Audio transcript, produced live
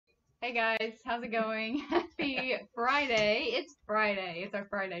Hey guys, how's it going? Happy Friday. It's Friday. It's our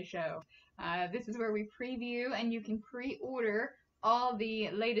Friday show. This is where we preview and you can pre-order all the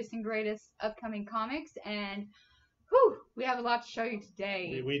latest and greatest upcoming comics. And whew, we have a lot to show you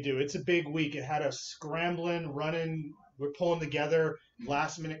today. We do. It's a big week. It had us scrambling, running. We're pulling together.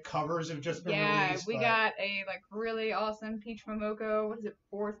 Last minute covers have just been released. We got a really awesome Peach Momoko, what is it,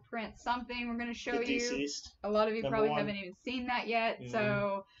 fourth print something we're going to show you. Deceased. A lot of you probably #1. haven't even seen that yet.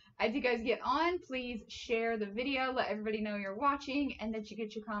 So as you guys get on, please share the video. Let everybody know you're watching and that you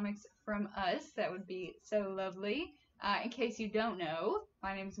get your comics from us. That would be so lovely. In case you don't know,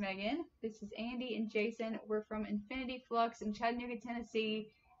 my name's Megan. This is Andy and Jason. We're from Infinity Flux in Chattanooga, Tennessee.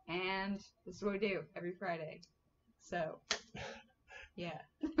 And this is what we do every Friday. So, yeah.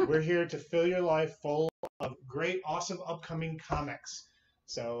 We're here to fill your life full of great, awesome, upcoming comics.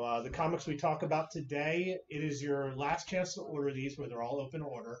 So the comics we talk about today, it is your last chance to order these where they're all open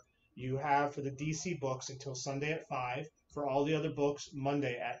order. You have for the DC books until Sunday at 5. For all the other books,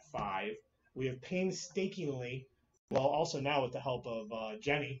 Monday at 5. We have painstakingly, well, also now with the help of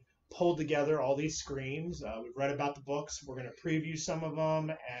Jenny, pulled together all these screens. We've read about the books. We're going to preview some of them,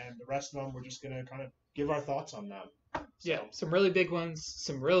 and the rest of them we're just going to kind of give our thoughts on them. Yeah, some really big ones,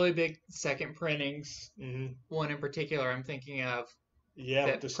 some really big second printings. One in particular I'm thinking of. Yeah,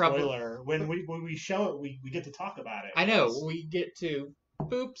 with the spoiler. When we show it, we get to talk about it. I know, we get to,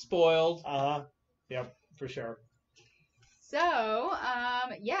 boop, spoiled. Yep, for sure. So,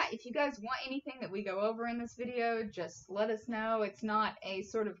 yeah, if you guys want anything that we go over in this video, just let us know. It's not a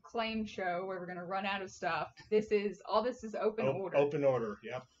sort of claim show where we're going to run out of stuff. All this is open order. Open order,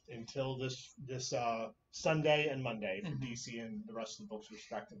 yep. Until this Sunday and Monday for DC and the rest of the books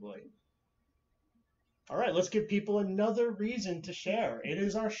respectively. All right, let's give people another reason to share. It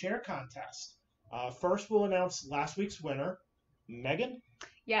is our share contest. First, we'll announce last week's winner. Megan?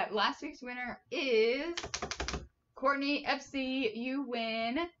 Yeah, last week's winner is Courtney FC. You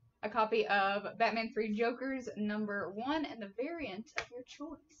win a copy of Batman 3 Jokers #1 and the variant of your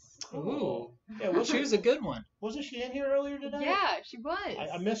choice. Ooh. Yeah, she was a good one. Wasn't she in here earlier today? Yeah, she was.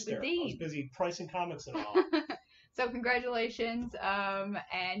 I missed her. Indeed. I was busy pricing comics and all. So congratulations.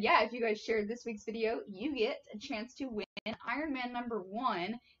 And yeah, if you guys shared this week's video, you get a chance to win Iron Man #1.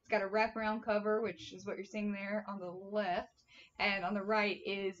 It's got a wraparound cover, which is what you're seeing there on the left. And on the right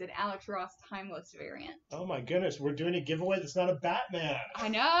is an Alex Ross Timeless variant. Oh my goodness, we're doing a giveaway that's not a Batman. I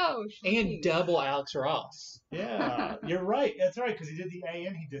know. And double Alex Ross. Yeah, you're right. That's right, because he did the A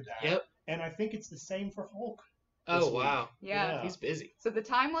and he did that. Yep. And I think it's the same for Hulk. Oh, wow. Yeah. He's busy. So the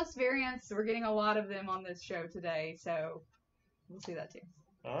Timeless variants, we're getting a lot of them on this show today, so we'll see that too.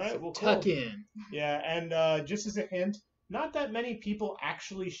 All right, well, Tuck cool. in. Yeah, and just as a hint, not that many people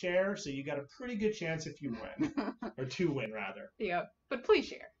actually share, so you got a pretty good chance if you win. Or to win, rather. Yeah, but please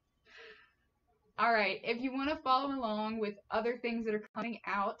share. All right, if you want to follow along with other things that are coming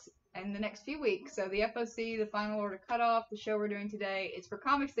out in the next few weeks, so the FOC, the Final Order Cutoff, the show we're doing today, is for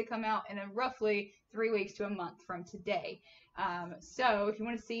comics that come out in roughly 3 weeks to a month from today. So if you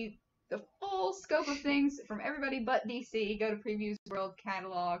want to see the full scope of things from everybody but DC, go to Previews World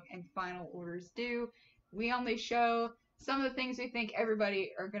Catalog and Final Orders Due. We only show some of the things we think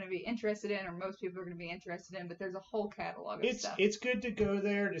everybody are going to be interested in, or most people are going to be interested in, but there's a whole catalog of stuff. It's good to go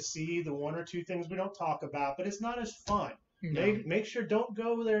there to see the 1 or 2 things we don't talk about, but it's not as fun. No. Make sure don't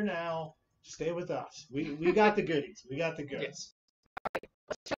go there now. Stay with us. We got the goodies. We got the goods. Yes.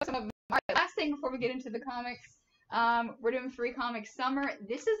 Let's show some of them. All right, last thing before we get into the comics, we're doing Free Comics Summer.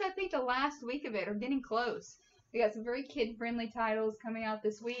 This is, I think, the last week of it, or getting close. We got some very kid-friendly titles coming out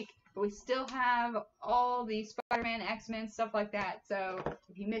this week, but we still have all the Spider-Man, X-Men, stuff like that. So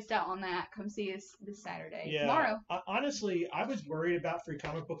if you missed out on that, come see us this Saturday. Yeah. Tomorrow. Honestly, I was worried about Free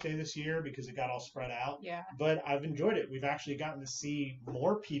Comic Book Day this year because it got all spread out. Yeah. But I've enjoyed it. We've actually gotten to see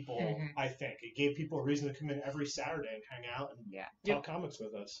more people, I think. It gave people a reason to come in every Saturday and hang out and talk comics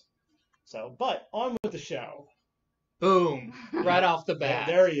with us. So, but on with the show. Boom. Right off the bat.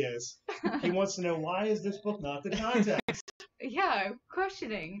 There he is. He wants to know, why is this book not the context? Yeah,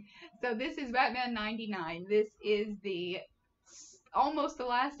 questioning. So this is Batman 99. This is almost the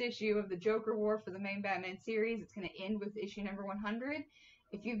last issue of the Joker War for the main Batman series. It's going to end with issue number 100.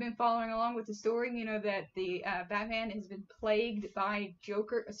 If you've been following along with the story, you know that the Batman has been plagued by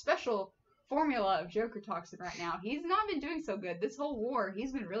Joker, a special formula of Joker toxin right now. He's not been doing so good. This whole war,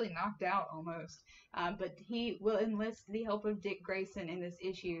 he's been really knocked out almost. But he will enlist the help of Dick Grayson in this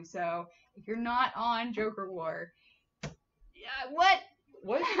issue. So if you're not on Joker War, what?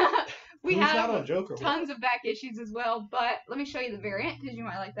 We Who's have not on Joker tons of back issues as well, but let me show you the variant because you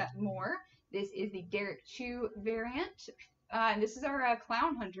might like that more. This is the Derek Chew variant. And this is our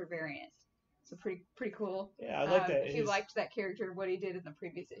Clown Hunter variant. So pretty cool. Yeah, I like that. If you liked that character, what he did in the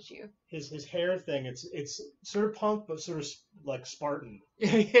previous issue. His hair thing, it's sort of punk, but sort of like Spartan.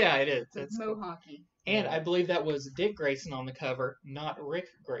 Yeah, it is. It's mohawky. Cool. And I believe that was Dick Grayson on the cover, not Rick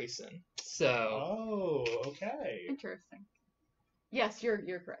Grayson. So. Oh, okay. Interesting. Yes, you're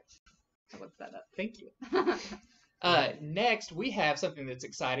correct. I looked that up. Thank you. Next, we have something that's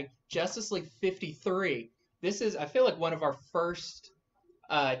exciting. Justice League 53. This is, I feel like, one of our first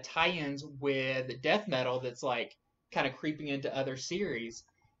tie-ins with death metal that's like kind of creeping into other series.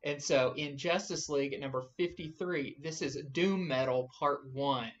 And so in Justice League at number 53, this is Doom Metal Part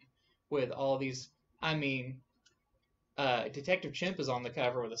 1 with all these, Detective Chimp is on the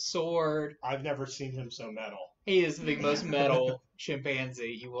cover with a sword. I've never seen him so metal. He is the most metal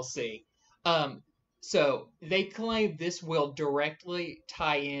chimpanzee you will see. So they claim this will directly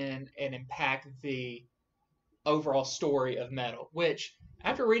tie in and impact the overall story of metal, which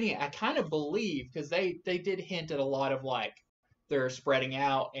after reading it, I kind of believe, because they did hint at a lot of like they're spreading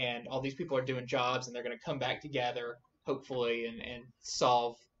out and all these people are doing jobs and they're going to come back together, hopefully, and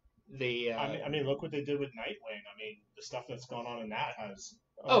solve the... look what they did with Nightwing. The stuff that's going on in that has...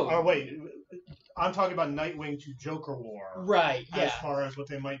 wait. I'm talking about Nightwing to Joker War. Right, yeah. As far as what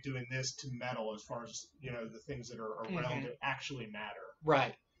they might do in this to metal, as far as, the things that are around that actually matter.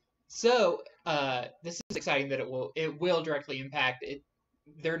 Right. So, this is exciting that it will directly impact it.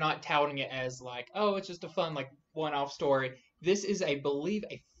 They're not touting it as like, oh, it's just a fun, like, one-off story. This is, I believe,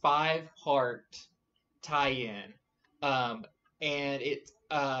 a 5-part tie-in. And it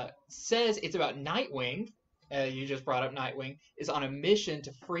says it's about Nightwing. You just brought up Nightwing, is on a mission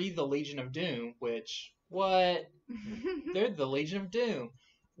to free the Legion of Doom, which, what? They're the Legion of Doom,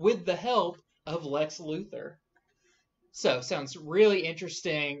 with the help of Lex Luthor. So, sounds really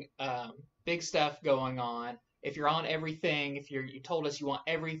interesting. Big stuff going on. If you're on everything, if you told us you want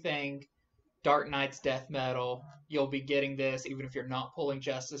everything Dark Knight's death metal, you'll be getting this, even if you're not pulling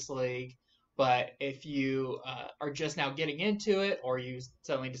Justice League. But if you are just now getting into it, or you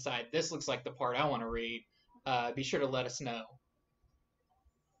suddenly decide, this looks like the part I want to read, be sure to let us know.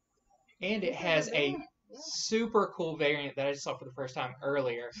 And it has a super cool variant that I just saw for the first time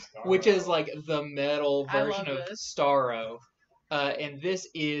earlier, which is like the metal version of Starro. And this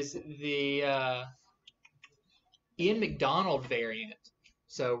is the Ian McDonald variant.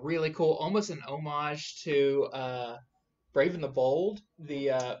 So really cool, almost an homage to Brave and the Bold,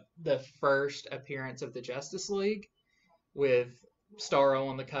 the first appearance of the Justice League, with Starro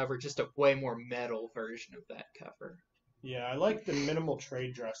on the cover, just a way more metal version of that cover. Yeah, I like the minimal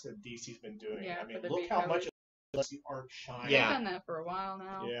trade dress that DC's been doing. Yeah, look how much it lets the art shine. Yeah, I've done that for a while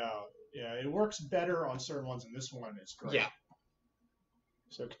now. Yeah, it works better on certain ones, and this one is great. Yeah.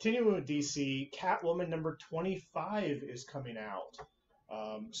 So continuing with DC, Catwoman number 25 is coming out.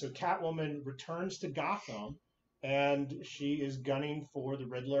 So Catwoman returns to Gotham, and she is gunning for the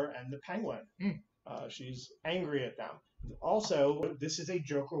Riddler and the Penguin. She's angry at them. Also, this is a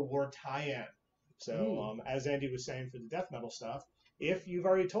Joker War tie-in. So, as Andy was saying for the death metal stuff, if you've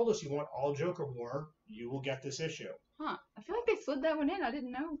already told us you want all Joker War, you will get this issue. Huh. I feel like they slid that one in. I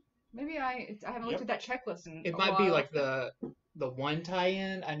didn't know. Maybe I haven't looked at that checklist in It a might while. be like the one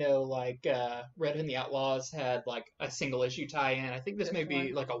tie-in. I know like Red and the Outlaws had like a single issue tie-in. I think this may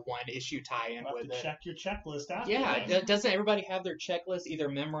be like a one-issue tie-in You'll have with to it. check your checklist after. Yeah, doesn't everybody have their checklist either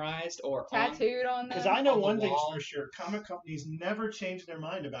memorized or tattooed on them? Because I know on the one thing's wall? for sure: comic companies never change their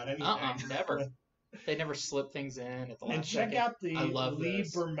mind about anything. Never. They never slip things in at the last And check second. out the I love Lee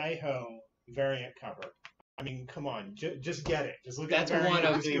this. Bermejo variant cover. Come on, just get it. Just look That's at the variant.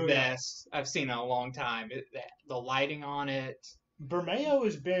 one of Just the go best I've seen in a long time. The lighting on it. Bermejo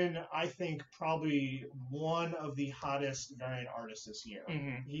has been, I think, probably one of the hottest variant artists this year.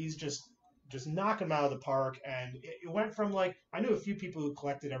 Mm-hmm. He's just knocking them out of the park, and it went from like, I knew a few people who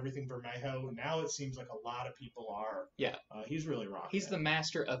collected everything Bermejo. Now it seems like a lot of people are. Yeah. He's really rocking. He's the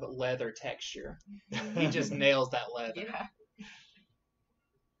master of leather texture. He just nails that leather. Yeah.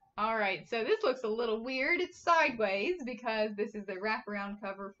 All right, so this looks a little weird. It's sideways because this is the wraparound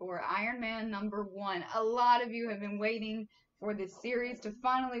cover for Iron Man #1. A lot of you have been waiting for this series to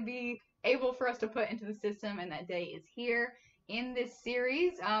finally be able for us to put into the system, and that day is here. In this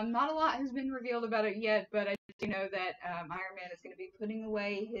series, not a lot has been revealed about it yet, but I do know that Iron Man is going to be putting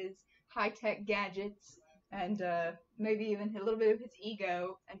away his high-tech gadgets and maybe even a little bit of his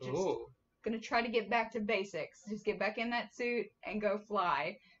ego and just going to try to get back to basics. Just get back in that suit and go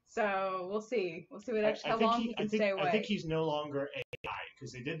fly. So we'll see. We'll see how long he can stay away. I think he's no longer AI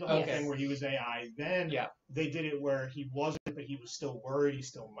because they did the whole Okay. thing where he was AI. Then Yeah. they did it where he wasn't, but he was still worried he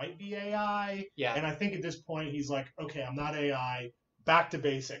still might be AI. Yeah. And I think at this point he's like, okay, I'm not AI. Back to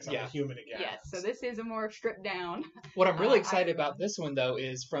basics. I'm Yeah. a human again. Yes, so this is a more stripped down. What I'm really Iron excited Man. about this one though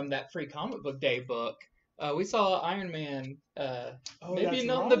is from that free comic book day book. We saw Iron Man Oh, maybe that's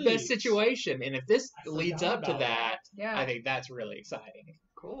not in the best right. situation, and if this I leads forgot up to about that, Yeah, I think that's really exciting.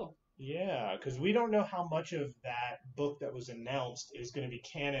 cool. Yeah, because we don't know how much of that book that was announced is going to be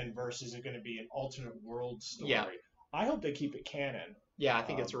canon versus it going to be an alternate world story. Yeah. I hope they keep it canon. Yeah, I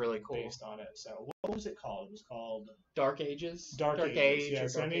think it's really cool. Based on it. So what was it called? It was called Dark Ages, Dark Ages. Age, Yeah. or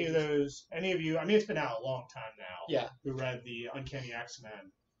So Dark any of Ages. those, any of you, I mean, it's been out a long time now. Yeah. Who read the Uncanny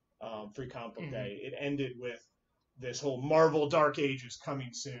X-Men free comic book Mhm. day? It ended with this whole Marvel Dark Ages coming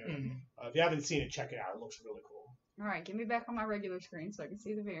soon. Mhm. If you haven't seen it, check it out. It looks really cool. All right, get me back on my regular screen so I can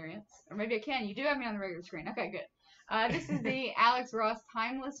see the variants. Or maybe I can. You do have me on the regular screen. Okay, good. This is the Alex Ross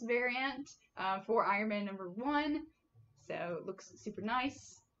Timeless variant for Iron Man #1. So it looks super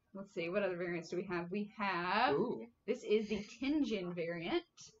nice. Let's see, what other variants do we have? We have, Ooh. this is the Tenjin variant,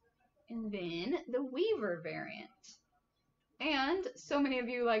 and then the Weaver variant. And so many of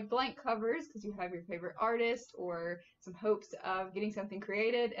you like blank covers because you have your favorite artist or some hopes of getting something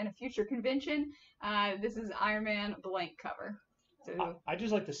created in a future convention. This is Iron Man blank cover. So I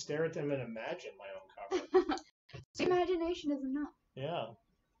just like to stare at them and imagine my own cover. imagination is enough. Yeah.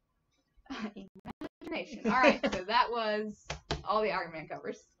 Imagination. All right, so that was all the Iron Man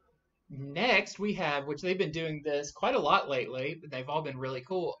covers. Next, we have, which they've been doing this quite a lot lately, but they've all been really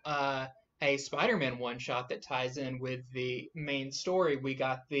cool, a Spider-Man one-shot that ties in with the main story. We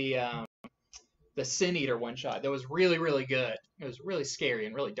got the Sin Eater one-shot that was really, really good. It was really scary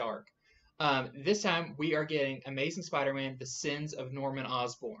and really dark. This time, we are getting Amazing Spider-Man, The Sins of Norman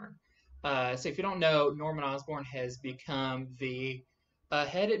Osborn. So if you don't know, Norman Osborn has become the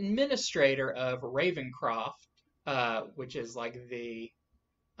head administrator of Ravencroft, which is like the...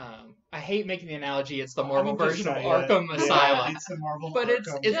 I hate making the analogy. It's the Marvel version of Arkham Asylum, It's the Marvel but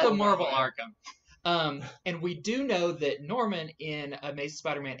Arkham. it's the Yeah. Marvel Arkham. And we do know that Norman in Amazing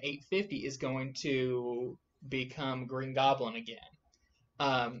Spider-Man 850 is going to become Green Goblin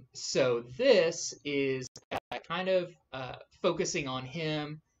again. So this is kind of focusing on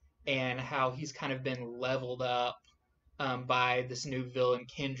him and how he's kind of been leveled up by this new villain,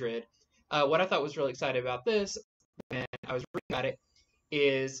 Kindred. What I thought was really exciting about this, when I was reading about it,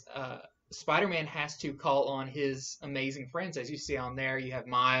 is Spider-Man has to call on his amazing friends. As you see on there, you have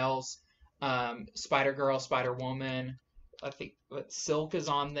Miles, Spider-Girl, Spider-Woman, I think Silk is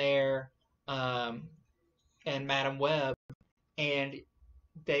on there, and Madam Web. And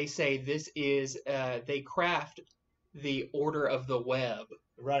they say this is, they craft the Order of the Web.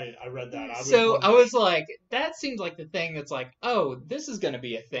 Right, I read that. I was like, that seems like the thing that's like, oh, this is going to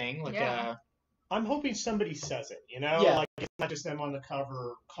be a thing. Like, Yeah. I'm hoping somebody says it, you know? Yeah. Like, it's not just them on the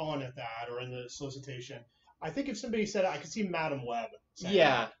cover calling it that or in the solicitation. I think if somebody said it, I could see Madam Web saying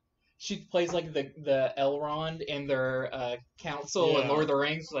yeah. She plays like the Elrond in their council Yeah. and Lord of the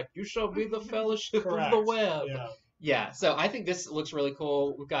Rings. Like, you shall be the Fellowship Correct. of the Web. Yeah. Yeah, so I think this looks really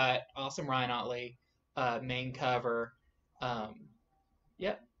cool. We've got awesome Ryan Otley main cover.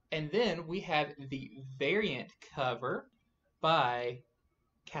 Yep. And then we have the variant cover by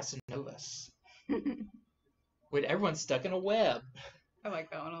Casanovas. With everyone stuck in a web. I like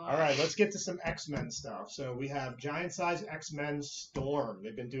that one a lot. All right, let's get to some X-Men stuff. So we have Giant Size X-Men Storm.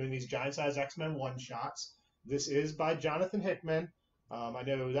 They've been doing these Giant Size X-Men one-shots. This is by Jonathan Hickman. I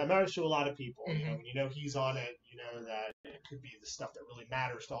know that matters to a lot of people. Mhm. You know, when you know he's on it, you know that it could be the stuff that really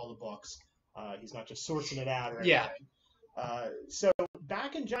matters to all the books. He's not just sourcing it out or anything. Yeah. So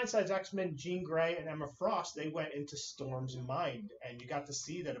back in Giant Size X-Men, Jean Grey and Emma Frost, they went into Storm's mind, and you got to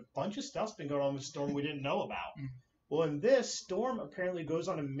see that a bunch of stuff's been going on with Storm we didn't know about. Mhm. Well, in this, Storm apparently goes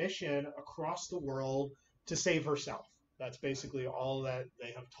on a mission across the world to save herself. That's basically all that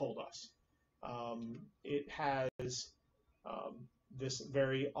they have told us. It has this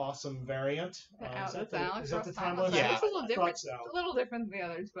very awesome variant. Is that the timeless? Yeah. It's a little I different. thought so. It's a little different than the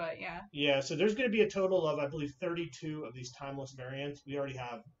others, but yeah. Yeah, so there's going to be a total of, I believe, 32 of these timeless variants. We already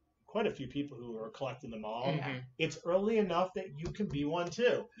have quite a few people who are collecting them all. Mhm. It's early enough that you can be one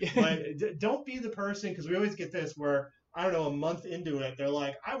too. But don't be the person, because we always get this where, I don't know, a month into it, they're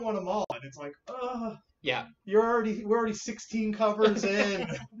like, I want them all. And it's like, Yeah. we're already 16 covers in.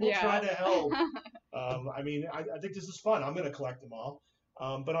 We'll Yeah. try to help. I mean, I think this is fun. I'm going to collect them all.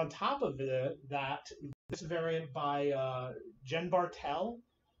 But on top of that, this variant by Jen Bartel,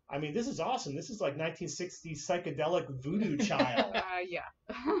 I mean, this is awesome. This is like 1960s psychedelic voodoo child. Yeah.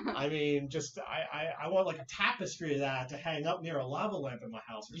 I mean, just I want like a tapestry of that to hang up near a lava lamp in my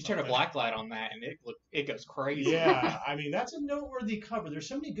house. Or You something. turn a black light on that, and it goes crazy. Yeah, I mean, that's a noteworthy cover. There's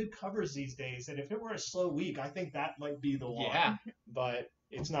so many good covers these days, and if it were a slow week, I think that might be the one. Yeah. But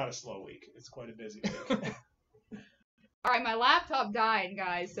it's not a slow week. It's quite a busy week. All right, my laptop died,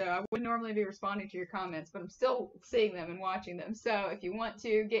 guys, so I wouldn't normally be responding to your comments, but I'm still seeing them and watching them. So if you want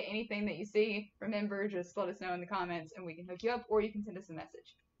to get anything that you see, remember, just let us know in the comments, and we can hook you up, or you can send us a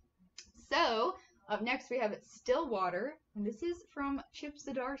message. So up next, we have Stillwater, and this is from Chip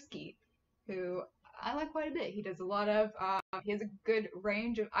Zdarsky, who I like quite a bit. He does a lot of, he has a good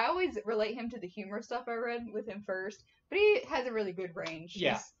range of, I always relate him to the humor stuff I read with him first, but he has a really good range.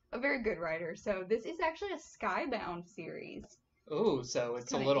 Yeah. He's a very good writer. So this is actually a Skybound series. Ooh, so it's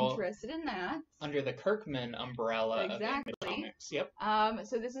a Kinda little interested in that. under the Kirkman umbrella Exactly. of Image Comics. Yep.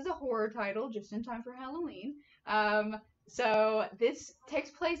 So this is a horror title, just in time for Halloween. So this takes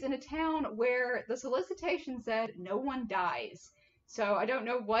place in a town where the solicitation said no one dies. So I don't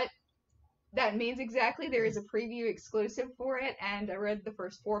know what that means exactly. There is a preview exclusive for it, and I read the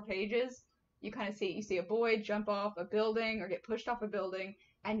first 4 pages. You kind of see a boy jump off a building or get pushed off a building,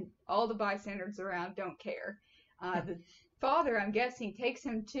 and all the bystanders around don't care. The father, I'm guessing, takes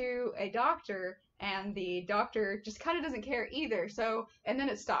him to a doctor, and the doctor just kind of doesn't care either. So, and then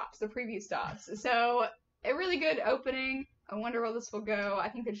it stops. The preview stops. So, a really good opening. I wonder where this will go. I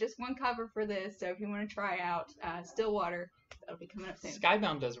think there's just one cover for this, so if you want to try out Stillwater, that'll be coming up soon.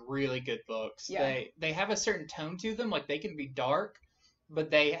 Skybound does really good books. Yeah. They have a certain tone to them. Like, they can be dark,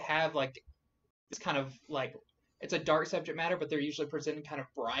 but they have, like, it's kind of, like, it's a dark subject matter, but they're usually presented kind of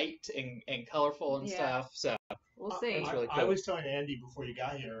bright and colorful and stuff. So we'll see. It's really I cool. was telling Andy before you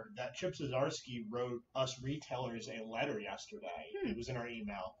got here that Chip Zdarsky wrote us retailers a letter yesterday. It was in our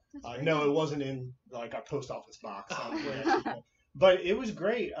email. No, it wasn't in like our post office box. But it was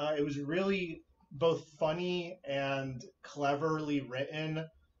great. It was really both funny and cleverly written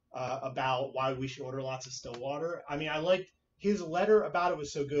about why we should order lots of Stillwater. I mean, I liked his letter about it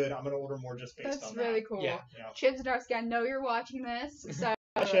was so good. I'm going to order more just based That's on that. really cool. Yeah. Chip Zdarsky, I know you're watching this, so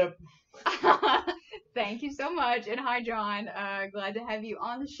Chip. thank you so much. And hi, John. Glad to have you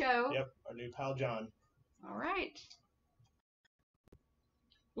on the show. Yep, our new pal John. All right.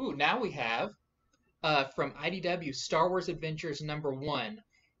 Ooh, now we have from IDW Star Wars Adventures #1.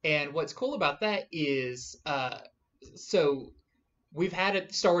 And what's cool about that is, so we've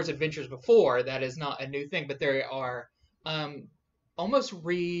had Star Wars Adventures before. That is not a new thing, but they are almost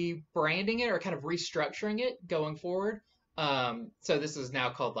rebranding it or kind of restructuring it going forward. So this is now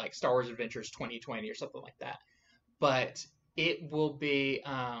called like Star Wars Adventures 2020 or something like that. But it will be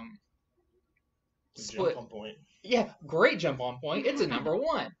split. Jump on point. Yeah, great jump on point. It's a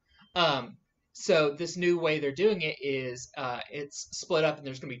 #1. So this new way they're doing it is it's split up and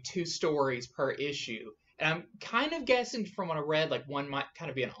there's going to be 2 stories per issue. And I'm kind of guessing from what I read, like one might kind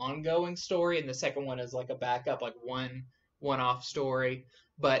of be an ongoing story and the second one is like a backup, like one-off story.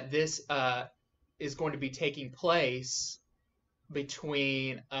 But this is going to be taking place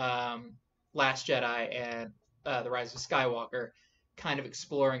between Last Jedi and The Rise of Skywalker, kind of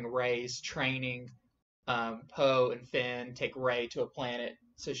exploring Rey's training. Poe and Finn take Rey to a planet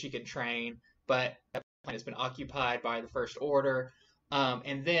so she can train, but that planet has been occupied by the First Order.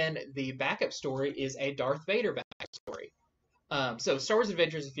 And then the backup story is a Darth Vader backstory. So Star Wars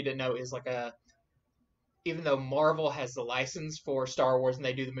Adventures, if you didn't know, is like even though Marvel has the license for Star Wars and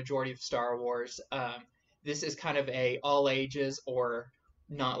they do the majority of Star Wars, this is kind of a all ages or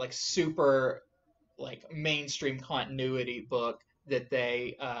not like super like mainstream continuity book that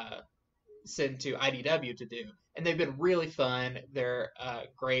they send to IDW to do. And they've been really fun. They're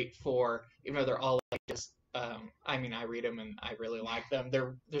great for, even though they're all ages. I mean, I read them and I really like them.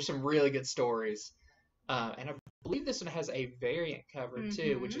 There's some really good stories. And I believe this one has a variant cover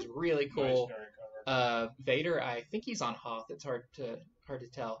too, which is really cool. Nice variant cover. Vader, I think he's on Hoth. It's hard to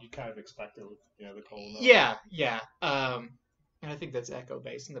tell. You kind of expect it with the cold. Yeah. And I think that's Echo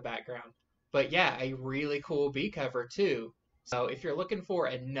Base in the background. But yeah, a really cool B cover too. So if you're looking for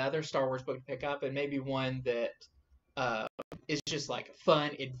another Star Wars book to pick up, and maybe one that is just like fun,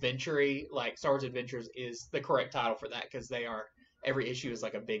 adventure-y, like Star Wars Adventures is the correct title for that because every issue is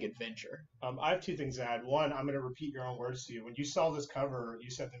like a big adventure. I have 2 things to add. One, I'm going to repeat your own words to you. When you saw this cover, you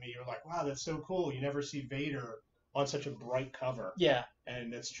said to me, you're like, wow, that's so cool. You never see Vader on such a bright cover. Yeah.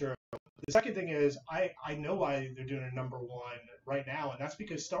 And that's true. The second thing is, I know why they're doing a #1 right now, and that's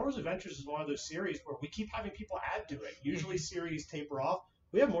because Star Wars Adventures is one of those series where we keep having people add to it. Usually series taper off.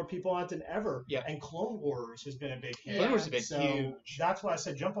 we have more people on it than ever. Yeah. And Clone Wars has been a big hit. Clone Wars has been so huge. That's why I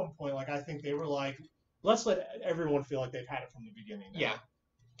said Jump On Point. Like, I think they were like, let's let everyone feel like they've had it from the beginning. Yeah.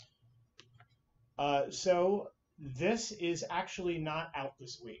 So this is actually not out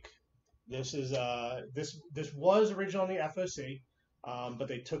this week. This is this was originally on the FOC, but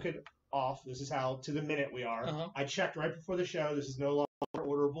they took it off. This is how to the minute we are. Uh-huh. I checked right before the show. This is no longer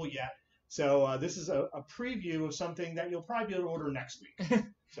orderable yet. So this is a preview of something that you'll probably be able to order next week.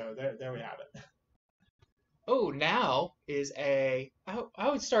 So there we have it. Oh, now is I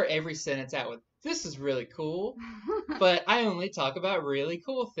would start every sentence out with, this is really cool, but I only talk about really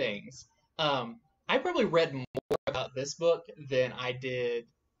cool things. I probably read more about this book than I did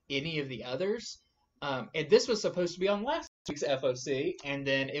any of the others. And this was supposed to be on last week's FOC, and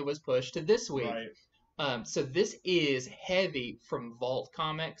then it was pushed to this week. Right. So this is heavy from Vault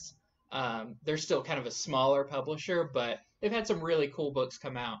Comics. They're still kind of a smaller publisher, but they've had some really cool books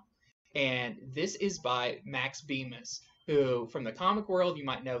come out. And this is by Max Bemis, who, from the comic world, you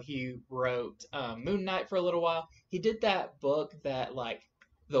might know he wrote Moon Knight for a little while. He did that book that, like,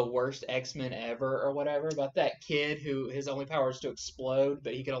 the worst X-Men ever or whatever, about that kid who his only power is to explode,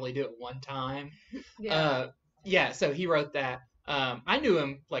 but he could only do it one time. Yeah. So he wrote that. I knew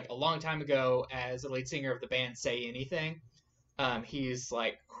him, like, a long time ago as the lead singer of the band Say Anything. He's,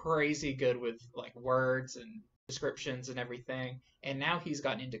 like, crazy good with, like, words and descriptions and everything, and now he's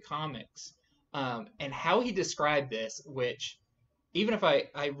gotten into comics. And how he described this, which, even if I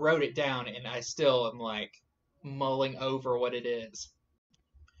wrote it down and I still am, like, mulling over what it is.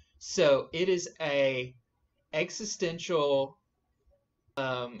 So it is a existential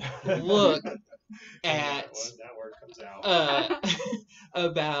look at that word comes out.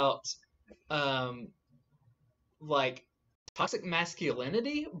 about like toxic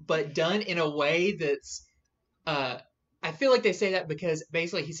masculinity, but done in a way that's I feel like they say that because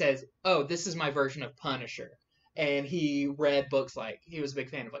basically he says, oh, this is my version of Punisher. And he read books like, he was a big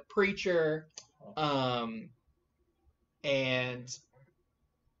fan of like Preacher, and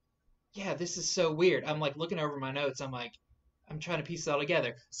yeah, this is so weird. I'm like looking over my notes. I'm like, I'm trying to piece it all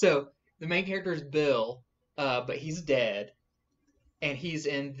together. So the main character is Bill, but he's dead, and he's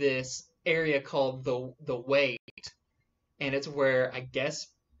in this area called the Wait, and it's where I guess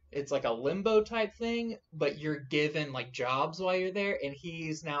it's like a limbo type thing, but you're given like jobs while you're there, and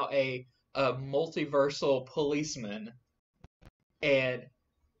he's now a multiversal policeman. And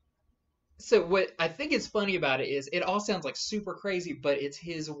so what I think is funny about it is it all sounds like super crazy, but it's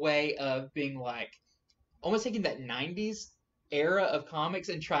his way of being like almost taking that 90s era of comics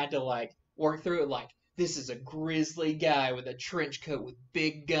and trying to like work through it like, this is a grizzly guy with a trench coat with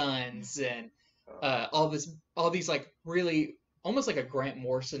big guns and all these like really almost like a Grant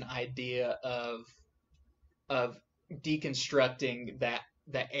Morrison idea of deconstructing that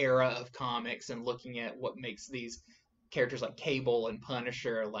era of comics and looking at what makes these characters like Cable and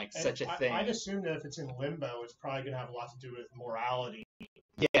Punisher like such a thing. I'd assume that if it's in limbo, it's probably going to have a lot to do with morality.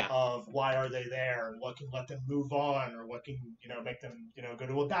 Yeah. Of why are they there and what can let them move on or what can make them go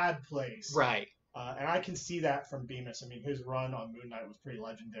to a bad place. Right. And I can see that from Bemis. I mean, his run on Moon Knight was pretty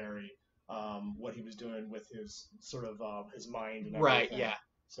legendary. What he was doing with his sort of his mind and everything. Right. Yeah.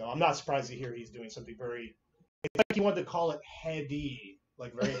 So I'm not surprised to hear he's doing something very. It's like he wanted to call it heady,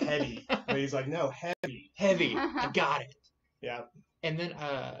 like very heady, but he's like, no, heavy. Heavy. I got it. Yeah. And then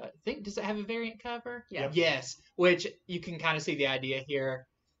I think, does it have a variant cover? Yeah. Yep. Yes, which you can kind of see the idea here.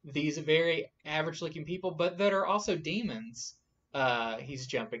 These very average-looking people, but that are also demons. He's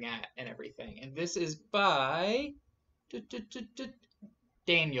jumping at and everything. And this is by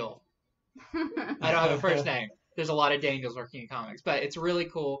Daniel. I don't have a first name. There's a lot of Daniels working in comics, but it's really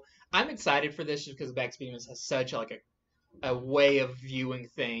cool. I'm excited for this just because Max Bemis has such like a way of viewing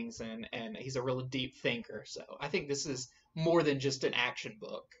things, and he's a really deep thinker. So I think this is more than just an action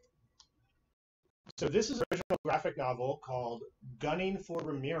book. So this is an original graphic novel called Gunning for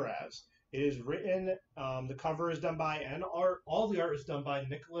Ramirez. It is written, the cover is done by, and all the art is done by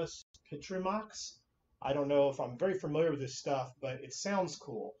Nicholas Pitrimax. I don't know if I'm very familiar with this stuff, but it sounds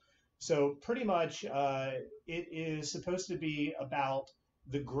cool. So pretty much it is supposed to be about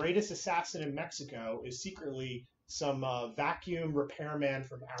the greatest assassin in Mexico is secretly some vacuum repairman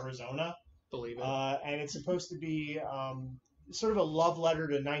from Arizona. Believe it. And it's supposed to be sort of a love letter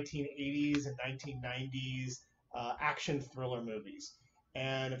to 1980s and 1990s action thriller movies.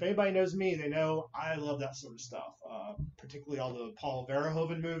 And if anybody knows me, they know I love that sort of stuff, particularly all the Paul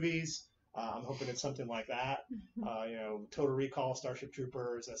Verhoeven movies. I'm hoping it's something like that. Total Recall, Starship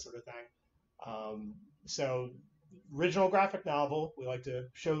Troopers, that sort of thing. So original graphic novel, we like to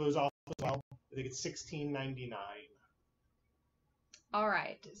show those off as well. I think it's $16.99. All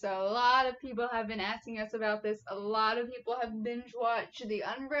right, so a lot of people have been asking us about this. A lot of people have binge watched The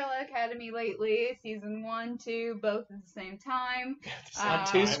Umbrella Academy lately, season 1, 2, both at the same time. On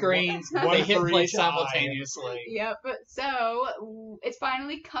two screens, One they hit for play each eye. simultaneously. Yep, so it's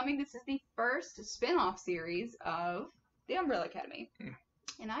finally coming. This is the first spin-off series of The Umbrella Academy.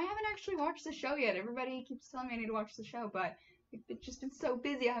 And I haven't actually watched the show yet. Everybody keeps telling me I need to watch the show, but it's just been so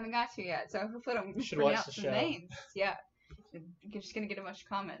busy I haven't got to yet. So hopefully I don't mispronounce the names. Yeah. You're just going to get a bunch of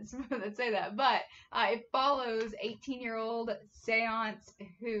comments that say that. But it follows 18-year-old Seance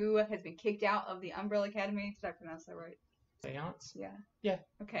who has been kicked out of the Umbrella Academy. Did I pronounce that right? Seance? Yeah. Yeah.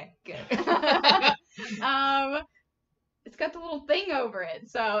 Okay, good. It's got the little thing over it.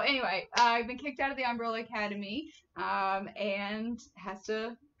 So anyway, I've been kicked out of the Umbrella Academy and has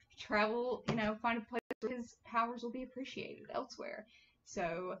to travel, find a place where his powers will be appreciated elsewhere.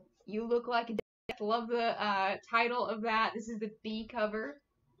 So You Look Like a Love the title of that. This is the B cover.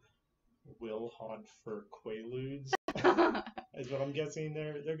 Will haunt for Quaaludes is what I'm guessing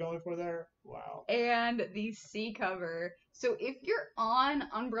they're going for there. Wow. And the C cover. So if you're on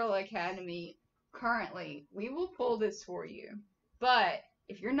Umbrella Academy currently, we will pull this for you. But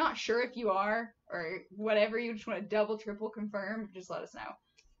if you're not sure if you are or whatever, you just want to double, triple confirm, just let us know.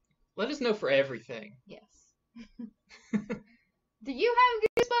 Let us know for everything. Yes. Do you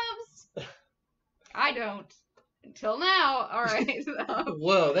have goosebumps? I don't. Until now. All right.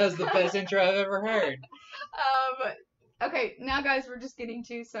 Whoa, that was the best intro I've ever heard. Okay, now guys, we're just getting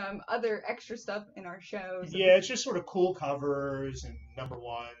to some other extra stuff in our shows. Yeah, it's just sort of cool covers and number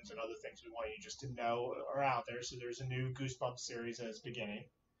ones and other things we want you just to know are out there. So there's a new Goosebumps series that's beginning.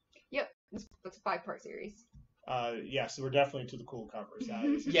 Yep, it's a 5-part series. Yeah, so we're definitely to the cool covers. That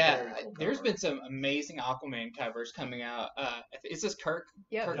is a Yeah, very cool there's cover. been some amazing Aquaman covers coming out. Is this Kirk?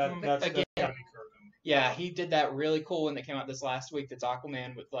 Yep. Kirk That's again? gotta be Kirkham. Yeah, he did that really cool one that came out this last week. That's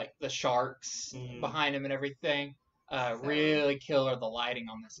Aquaman with like the sharks behind him and everything. Really killer the lighting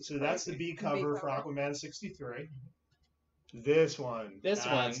on this. So that's the B cover. cover for Aquaman 63. This one. That's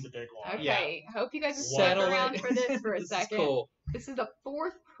the big one. Okay, I hope you guys are Settle stuck around it. for this for a This second. is cool. This is the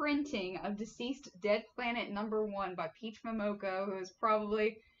 4th printing of Deceased Dead Planet #1 by Peach Momoko, who is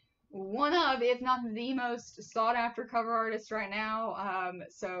probably one of, if not the most sought after cover artist right now.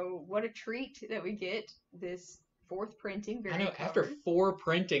 So what a treat that we get this 4th printing. I know, after 4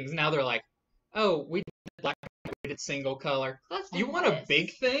 printings, now they're like, oh, we did black and white, we did single color. Let's do You want a this.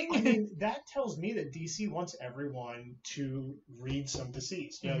 big thing? I mean, that tells me that DC wants everyone to read some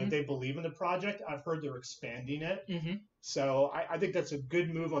Deceased. You know, that they believe in the project. I've heard they're expanding it. Mm-hmm. So I think that's a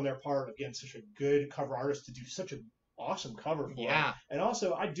good move on their part. Again, such a good cover artist to do such an awesome cover for Yeah. it. And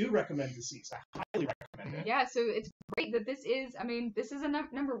also, I do recommend Deceased. I highly recommend it. Yeah, so it's great that this is a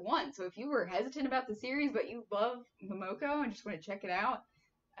 #1. So if you were hesitant about the series, but you love Momoko and just want to check it out,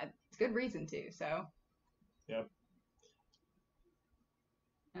 it's good reason to, so. Yep.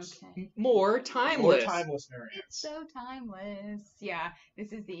 Okay. More timeless. More timeless It's variants. so timeless. Yeah,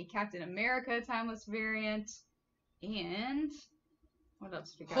 this is the Captain America timeless variant. And what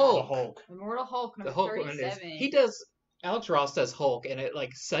else do we got? Hulk. The Hulk. Immortal Hulk The number Hulk one 37. is. Alex Ross does Hulk, and it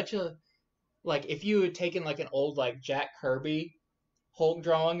like such a. Like if you had taken like an old like Jack Kirby Hulk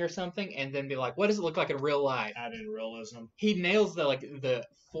drawing or something, and then be like, what does it look like in real life? Add in realism. He nails the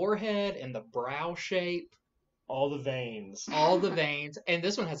forehead and the brow shape, All the veins. all the veins, and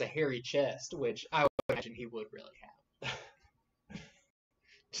this one has a hairy chest, which I would imagine he would really have.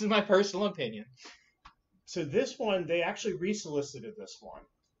 This is my personal opinion. So this one, they actually resolicited this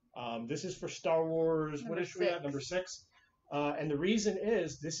one. This is for Star Wars. Number What issue we at? 6. Number 6. And the reason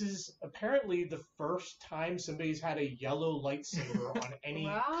is this is apparently the first time somebody's had a yellow lightsaber on any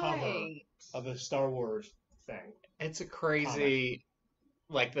cover Right. of a Star Wars thing. It's a crazy,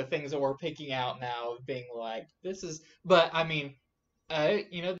 like the things that we're picking out now, being like, this is. But I mean, this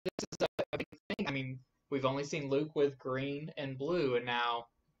is a big thing. I mean, we've only seen Luke with green and blue, and now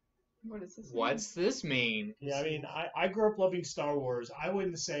What does this mean? what's this mean? Yeah, I mean, I grew up loving Star Wars. I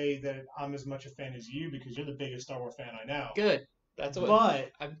wouldn't say that I'm as much a fan as you because you're the biggest Star Wars fan I know. Good. That's what.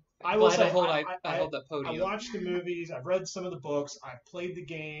 But I'm I will glad say, I hold that I podium. watched the movies. I've read some of the books. I've played the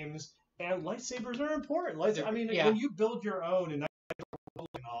games. And lightsabers are important. I mean, Yeah. when you build your own and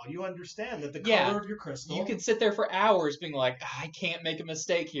all, you understand that the Yeah. color of your crystal. You can sit there for hours being like, I can't make a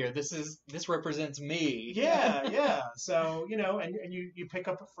mistake here. This represents me. Yeah. So, and you pick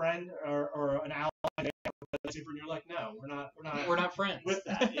up a friend or an ally and you're like, no, We're not friends. with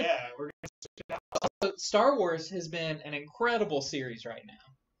that. Yeah, we're So Star Wars has been an incredible series right now.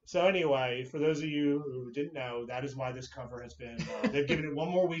 So anyway, for those of you who didn't know, that is why this cover has been. They've given it one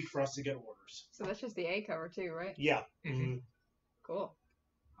more week for us to get orders. So that's just the A cover too, right? Yeah. Mhm. Cool.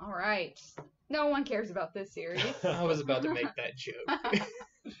 All right. No one cares about this series. I was about to make that joke.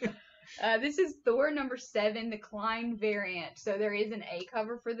 This is Thor number 7, the Klein variant. So there is an A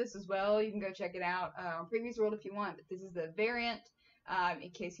cover for this as well. You can go check it out on Previous World if you want. But this is the variant, in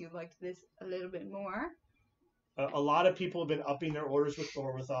case you liked this a little bit more. A lot of people have been upping their orders with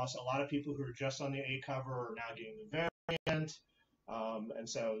Thor with us. A lot of people who are just on the A cover are now getting the variant. And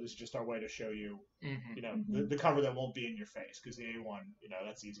so this is just our way to show you, you know, the cover that won't be in your face, because the A1, you know,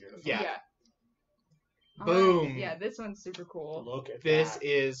 that's easier to find. Yeah. Boom. Right. Yeah, this one's super cool. Look at This that.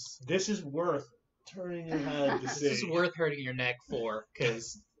 is This is worth turning your head to see. this is worth hurting your neck for,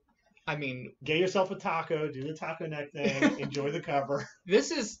 because, I mean, Get yourself a taco, do the taco neck thing, enjoy the cover.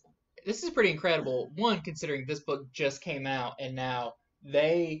 this is pretty incredible. One, considering this book just came out, and now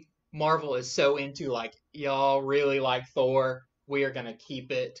Marvel is so into, like, y'all really like Thor, we are gonna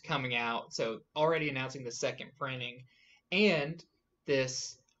keep it coming out. So already announcing the second printing, and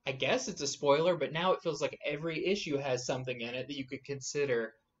this, I guess it's a spoiler, but now it feels like every issue has something in it that you could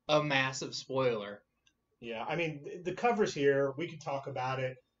consider a massive spoiler. Yeah, I mean, the covers here, we could talk about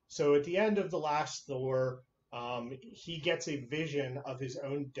it. So at the end of the last Thor, he gets a vision of his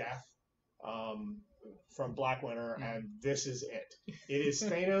own death from Black Winter, and this is it. It is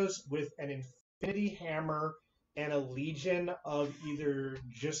Thanos with an infinity hammer and a legion of either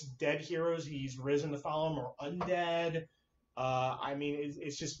just dead heroes he's risen to follow him or undead. I mean,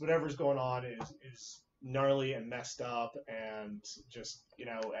 it's just whatever's going on is gnarly and messed up, and just, you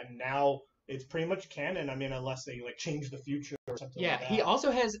know, and now it's pretty much canon. I mean, unless they like change the future or something like that. He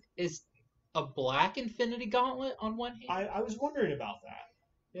also is a black Infinity Gauntlet on one hand. I was wondering about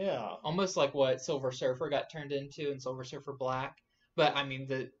that. Yeah. Almost like what Silver Surfer got turned into in Silver Surfer Black. But I mean,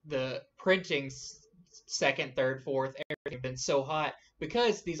 the printing's second, third, fourth, everything been so hot,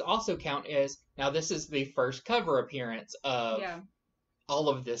 because these also count as, now this is the first cover appearance of all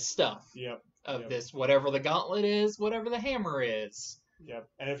of this stuff. Yep. Of this, whatever the gauntlet is, whatever the hammer is. Yep.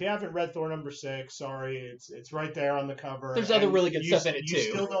 And if you haven't read Thor number 6, sorry, it's right there on the cover. There's other really good stuff in it too.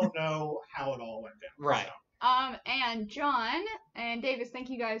 You still don't know how it all went down. Right. So. And John and Davis, thank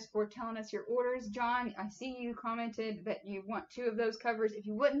you guys for telling us your orders. John, I see you commented that you want 2 of those covers. If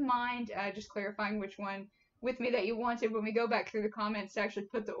you wouldn't mind just clarifying which one with me that you wanted when we go back through the comments to actually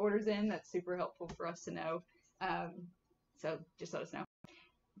put the orders in, that's super helpful for us to know. So just let us know.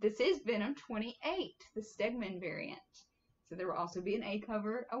 This is Venom 28, the Stegman variant. So there will also be an A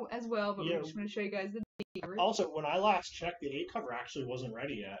cover as well, but we just want to show you guys the B cover. Also, when I last checked, the A cover actually wasn't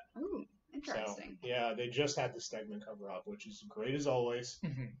ready yet. Ooh, interesting. So, yeah, they just had the Stegman cover up, which is great as always.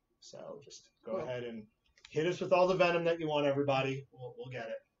 Mm-hmm. So just go ahead and hit us with all the Venom that you want, everybody. We'll get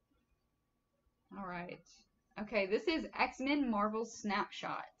it. All right. Okay, this is X-Men Marvel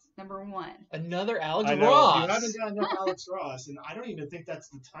Snapshot, number 1. Another Alex I know, Ross. you haven't got enough Alex Ross, and I don't even think that's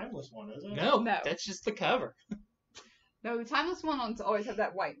the Timeless one, is it? No, that's just the cover. No, the Timeless ones always have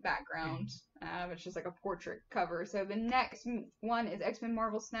that white background. It's just like a portrait cover. So the next one is X-Men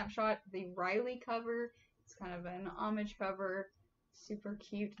Marvel Snapshot, the Riley cover. It's kind of an homage cover. Super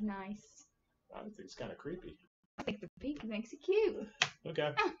cute, nice. I think it's kind of creepy. I think the pink makes it cute.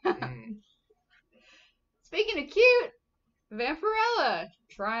 Okay. Speaking of cute, Vampirella,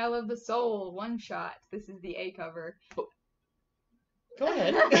 Trial of the Soul, one shot. This is the A cover. Go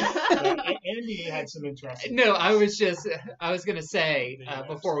ahead. Andy had some interesting. No, I was going to say,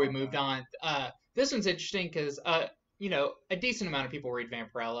 before we moved on, this one's interesting because, you know, a decent amount of people read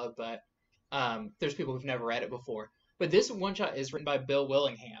Vampirella, but there's people who've never read it before. But this one shot is written by Bill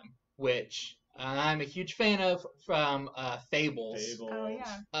Willingham, which I'm a huge fan of from Fables. Oh,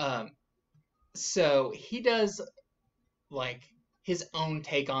 yeah. So he does, like, his own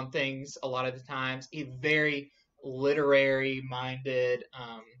take on things a lot of the times. He's very literary-minded,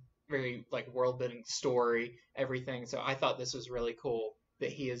 very, like, world-building story, everything. So I thought this was really cool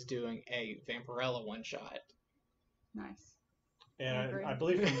that he is doing a Vampirella one-shot. Nice. And I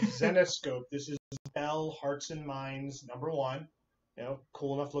believe from Zenoscope, this is Bell Hearts and Minds #1. You know,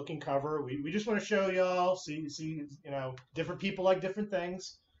 cool enough looking cover. We just want to show y'all, see, you know, different people like different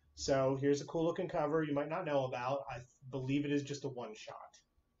things. So here's a cool looking cover you might not know about. I believe it is just a one-shot.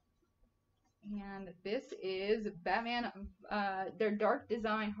 And this is Batman, their Dark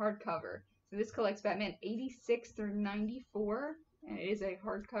Design hardcover. So this collects Batman 86 through 94, and it is a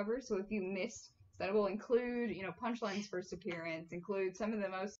hardcover. So if you missed, that will include, you know, Punchline's first appearance, include some of the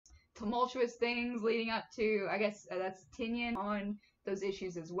most tumultuous things leading up to, I guess that's Tinian on those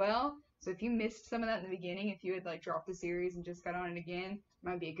issues as well. So if you missed some of that in the beginning, if you had like dropped the series and just got on it again, it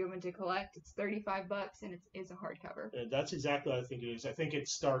might be a good one to collect. It's $35 and it's a hardcover. That's exactly what I think it is. I think it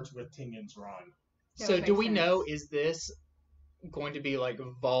starts with Tinian's run. So do we know, is this going to be like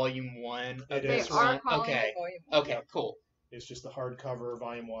volume 1 of It They this is. are run? calling Okay. it volume 1. Okay, cool. It's just the hardcover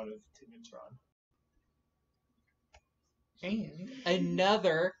volume 1 of Timmins Run. And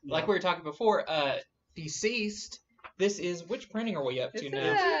another, like Yep. we were talking before, Deceased. This is, which printing are we up to This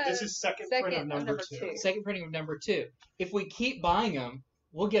now? is This is second print of number 2. Second printing of number 2. If we keep buying them,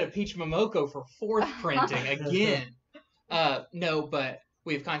 we'll get a Peach Momoko for 4th printing again. No, but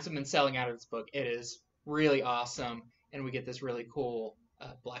we've constantly been selling out of this book. It is really awesome, and we get this really cool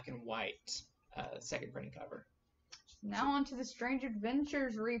black and white second printing cover. Now on to the Strange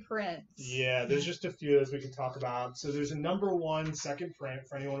Adventures reprints. Yeah, there's just a few as we can talk about. So there's a number 1 second print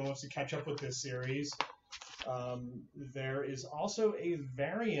for anyone who wants to catch up with this series. There is also a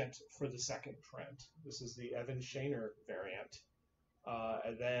variant for the second print. This is the Evan Shaner variant.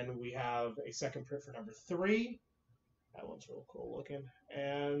 And then we have a second print for number 3. That one's real cool looking.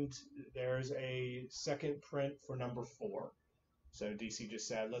 And there's a second print for number 4. So DC just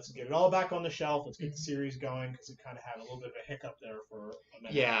said, let's get it all back on the shelf. Let's get the series going because it kind of had a little bit of a hiccup there for a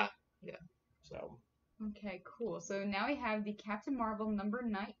minute. Yeah. So. Okay, cool. So now we have the Captain Marvel number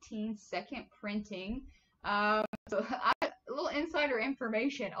 19 second printing. A little insider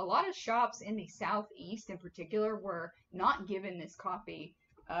information. A lot of shops in the Southeast in particular were not given this copy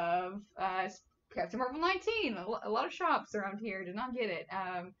of Captain Marvel 19. A lot of shops around here did not get it.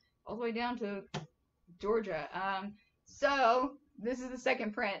 All the way down to Georgia. So this is the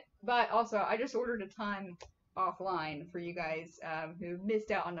second print, but also I just ordered a ton offline for you guys who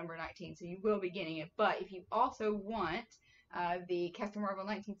missed out on number 19, so you will be getting it. But if you also want the Captain Marvel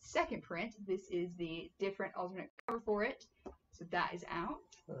 19 second print, this is the different alternate cover for it. So that is out.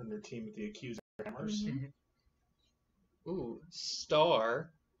 And their team with the Accuser Hammers. Ooh,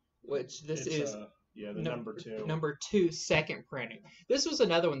 Star, which this is the number 2. Number 2 second printing. This was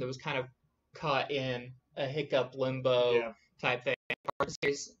another one that was kind of caught in a hiccup limbo type thing. Our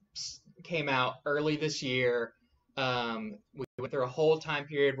series came out early this year. We went through a whole time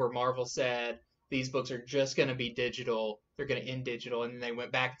period where Marvel said these books are just going to be digital. They're going to end digital. And then they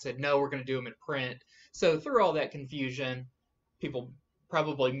went back and said, no, we're going to do them in print. So through all that confusion, people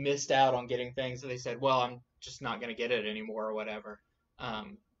probably missed out on getting things. So they said, well, I'm just not going to get it anymore or whatever.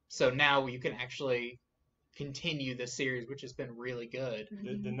 So now you can actually continue the series, which has been really good.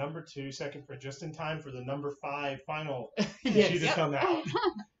 The number 2 second print, just in time for the number 5 final Yes. issue to come out.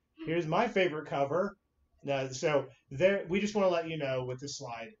 Here's my favorite cover. So we just want to let you know with this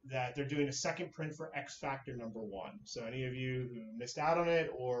slide that they're doing a second print for X Factor number 1. So any of you who missed out on it,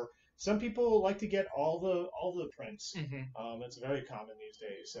 or some people like to get all the prints. It's very common these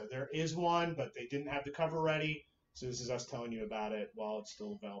days. So there is one, but they didn't have the cover ready. So this is us telling you about it while it's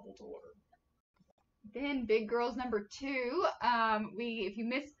still available to order. Then Big Girls number 2. If you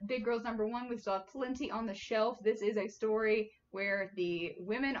missed Big Girls number 1, we still have plenty on the shelf. This is a story where the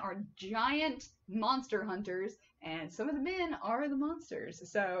women are giant monster hunters, and some of the men are the monsters.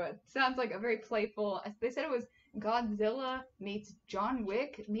 So it sounds like a very playful. They said it was Godzilla meets John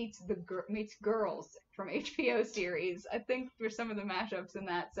Wick meets Girls from HBO series. I think there's some of the mashups in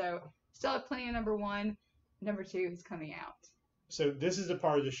that. So still have plenty of number 1. Number 2 is coming out. So this is the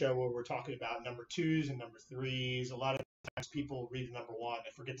part of the show where we're talking about number 2s and number 3s. A lot of times people read the number 1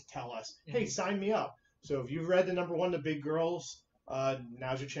 and forget to tell us, hey, sign me up. So if you've read the number 1, The Big Girls,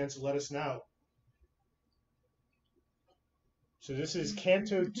 now's your chance to let us know. So this is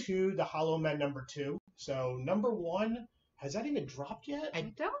Canto 2, The Hollow Men number 2. So number 1, has that even dropped yet? I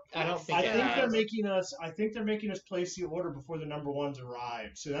I don't think I it think has. they're making us place the order before the number 1s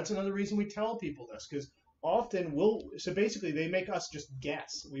arrive. So that's another reason we tell people this, because often so basically they make us just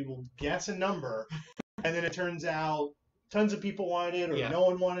guess. We will guess a number, and then it turns out tons of people wanted it, or no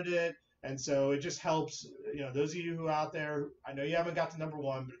one wanted it. And so it just helps, those of you who are out there, I know you haven't got to number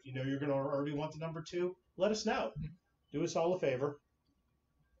 1, but if you know you're going to already want the number 2, let us know. Do us all a favor.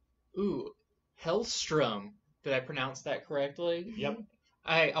 Ooh, Hellstrom. Did I pronounce that correctly? Yep.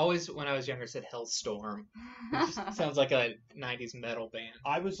 I always, when I was younger, said Hellstorm. It just sounds like a 90s metal band.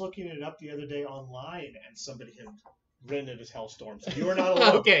 I was looking it up the other day online, and somebody had written it as Hellstorm. So you are not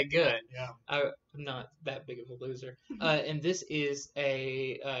alone. Okay, good. Yeah. I'm not that big of a loser. And this is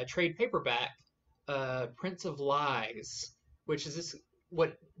a trade paperback, Prince of Lies, which is this.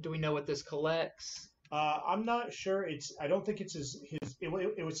 What do we know what this collects? I'm not sure. I don't think it's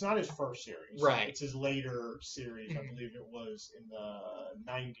it's not his first series. Right. It's his later series. I believe it was in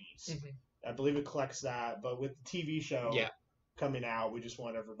the 90s. I believe it collects that. But with the TV show coming out, we just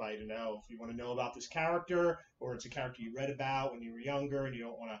want everybody to know. If you want to know about this character, or it's a character you read about when you were younger and you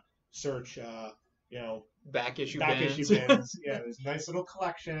don't want to search, back issue bins. bins. Yeah, there's a nice little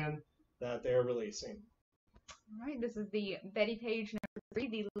collection that they're releasing. All right, this is the Betty Page number 3,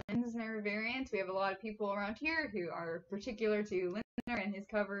 the Linsner variant. We have a lot of people around here who are particular to Linsner and his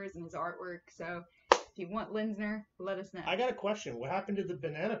covers and his artwork. So if you want Linsner, let us know. I got a question. What happened to the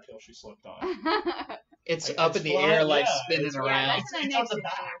banana peel she slipped on? It's Like, up it's in the air, flying, like yeah, spinning it's- around. It's on the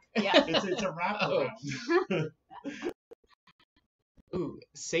back. Yeah. It's a wraparound. Ooh,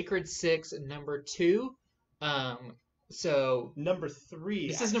 Sacred Six number 2. So Number 3.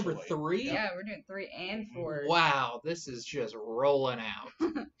 this is number actually. 3. Yeah, we're doing 3 and 4. Wow, this is just rolling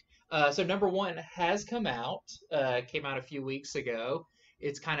out. So number 1 has come out. Came out a few weeks ago.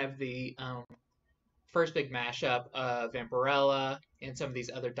 It's kind of the first big mashup of Vampirella and some of these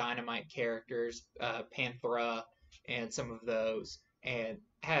other Dynamite characters, Panthera, and some of those, and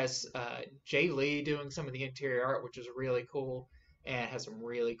has Jay Lee doing some of the interior art, which is really cool, and has some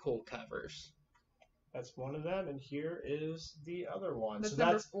really cool covers. That's one of them, and here is the other one. That's so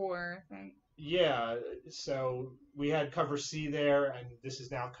number that's 4, I think. yeah. So we had cover C there, and this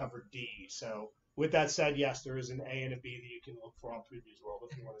is now cover D. So with that said, yes, there is an A and a B that you can look for on Previews World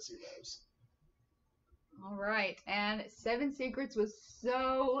if you want to see those. All right, and 7 Secrets was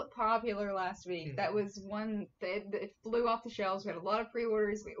so popular last week. That was one that it flew off the shelves. We had a lot of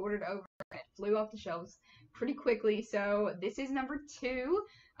pre-orders. We ordered over, and it flew off the shelves pretty quickly. So this is number 2.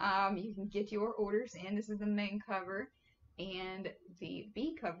 You can get your orders in. This is the main cover, and the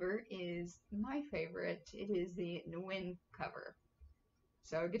B cover is my favorite. It is the Nguyen cover.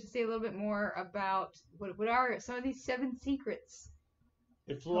 So get to see a little bit more about what are some of these 7 secrets.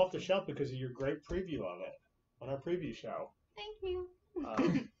 It flew off the shelf because of your great preview of it on our preview show. Thank you.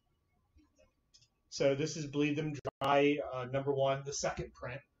 So this is Bleed Them Dry, number 1, the second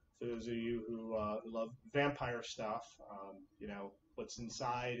print. For those of you who love vampire stuff, you know, what's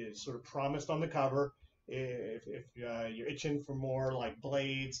inside is sort of promised on the cover. If you're itching for more like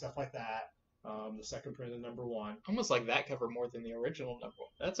Blade, stuff like that, the second print of number 1. Almost like that cover more than the original number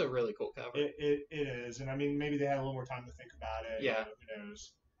 1. That's a really cool cover. It is, and I mean, maybe they had a little more time to think about it. Yeah. Who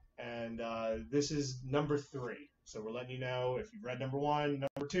knows? And this is number 3. So we're letting you know if you've read number 1,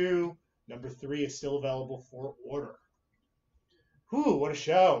 number 2, number 3 is still available for order. Whew, what a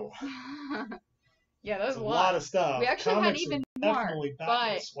show. Yeah, that was There's a lot of stuff. We actually had Comics even are more, definitely back in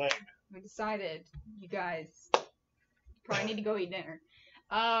but the swing. we decided you guys probably need to go eat dinner.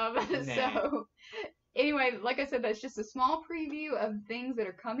 So anyway, like I said, that's just a small preview of things that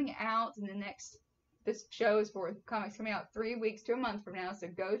are coming out in the next. This show is for comics coming out 3 weeks to a month from now. So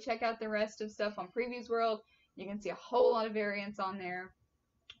go check out the rest of stuff on Previews World. You can see a whole lot of variants on there.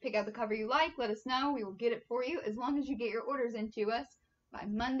 Pick out the cover you like. Let us know. We will get it for you as long as you get your orders into us by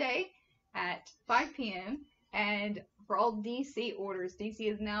Monday at 5 p.m. And for all DC orders,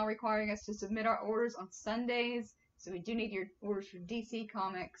 DC is now requiring us to submit our orders on Sundays. So we do need your orders for DC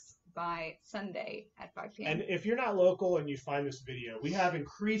Comics by Sunday at 5 p.m. And if you're not local and you find this video, we have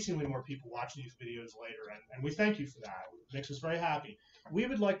increasingly more people watching these videos later, and we thank you for that. It makes us very happy. We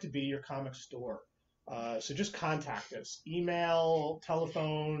would like to be your comic store. So just contact us. Email,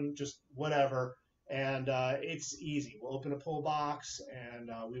 telephone, just whatever. And it's easy. We'll open a pull box,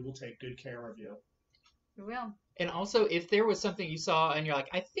 and we will take good care of you. We will. And also, if there was something you saw and you're like,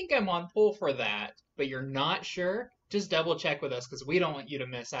 I think I'm on pull for that, but you're not sure, just double check with us because we don't want you to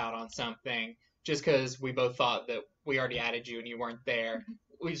miss out on something just because we both thought that we already added you and you weren't there.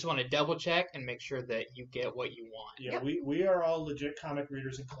 We just want to double check and make sure that you get what you want. Yeah, we are all legit comic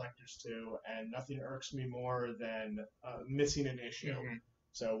readers and collectors too, and nothing irks me more than missing an issue. Mm-hmm.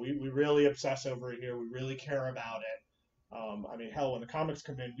 So we really obsess over it here. We really care about it. I mean, hell, when the comics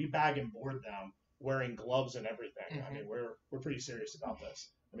come in, we bag and board them wearing gloves and everything. Mm-hmm. I mean, we're pretty serious about this.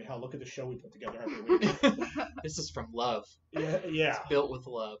 I mean, hell, look at the show we put together every week. This is from love. Yeah. It's built with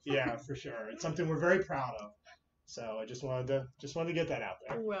love. Yeah, for sure. It's something we're very proud of. So I just wanted to get that out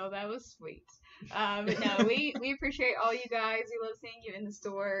there. Well, that was sweet. But no, we appreciate all you guys. We love seeing you in the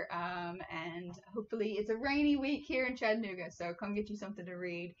store. And hopefully it's a rainy week here in Chattanooga. So come get you something to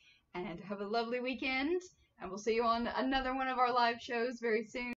read and have a lovely weekend. And we'll see you on another one of our live shows very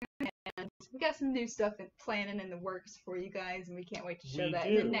soon. And we got some new stuff planning in the works for you guys, and we can't wait to show that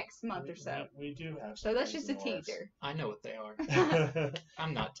in the next month or so. We do have. So that's just a teaser. I know what they are.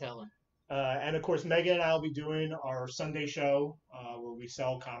 I'm not telling. And of course, Megan and I will be doing our Sunday show where we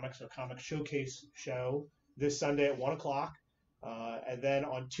sell comics, our comic showcase show this Sunday at 1 o'clock. And then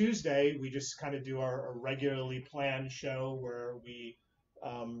on Tuesday, we just kind of do our regularly planned show where we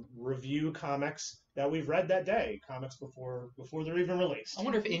review comics that we've read that day, comics before they're even released. I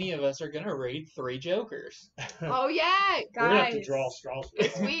wonder if any of us are going to read 3 Jokers. Oh, yeah, guys. We're going to have to draw straws.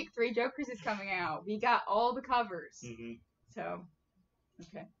 This week, 3 Jokers is coming out. We got all the covers. Mm-hmm. So,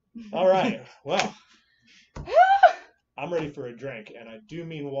 okay. All right. Well, I'm ready for a drink, and I do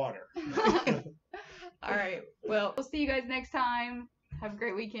mean water. All right. Well, we'll see you guys next time. Have a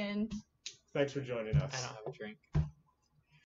great weekend. Thanks for joining us. I don't have a drink.